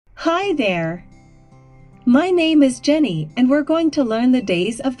Hi there. My name is Jenny and we're going to learn the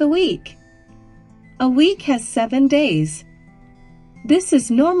days of the week. A week has 7 days. This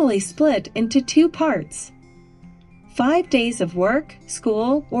is normally split into 2 parts. 5 days of work,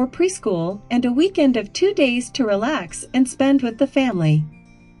 school, or preschool, and a weekend of 2 days to relax and spend with the family.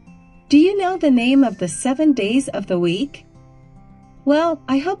 Do you know the name of the 7 days of the week? Well,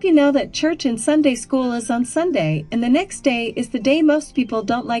 I hope you know that church and Sunday school is on Sunday, and the next day is the day most people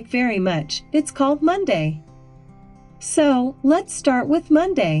don't like very much. It's called Monday. So, let's start with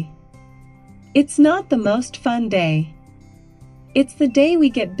Monday. It's not the most fun day. It's the day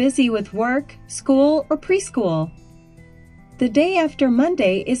we get busy with work, school, or preschool. The day after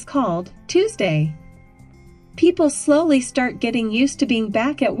Monday is called Tuesday. People slowly start getting used to being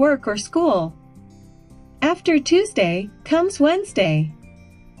back at work or school. After Tuesday comes Wednesday.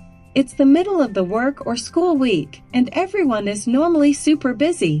 It's the middle of the work or school week, and everyone is normally super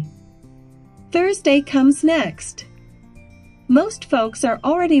busy. Thursday comes next. Most folks are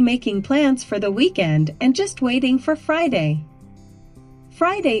already making plans for the weekend and just waiting for Friday.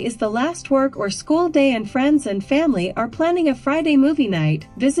 Friday is the last work or school day, and friends and family are planning a Friday movie night,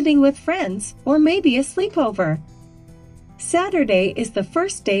 visiting with friends, or maybe a sleepover. Saturday is the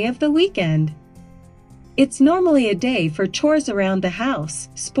first day of the weekend. It's normally a day for chores around the house,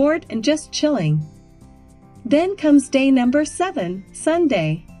 sport, and just chilling. Then comes day number 7,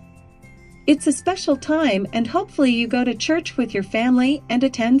 Sunday. It's a special time, and hopefully you go to church with your family and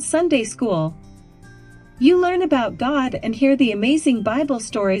attend Sunday school. You learn about God and hear the amazing Bible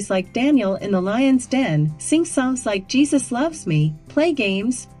stories like Daniel in the lion's den, sing songs like Jesus Loves Me, play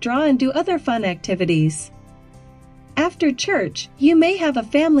games, draw, and do other fun activities. After church, you may have a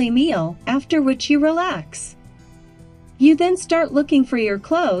family meal, after which you relax. You then start looking for your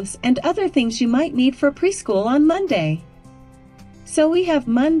clothes and other things you might need for preschool on Monday. So we have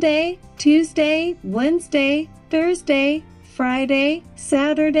Monday, Tuesday, Wednesday, Thursday, Friday,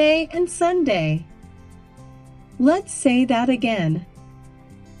 Saturday, and Sunday. Let's say that again.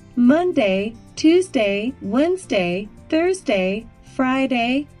 Monday, Tuesday, Wednesday, Thursday,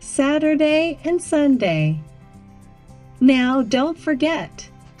 Friday, Saturday, and Sunday. Now don't forget.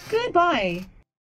 Goodbye.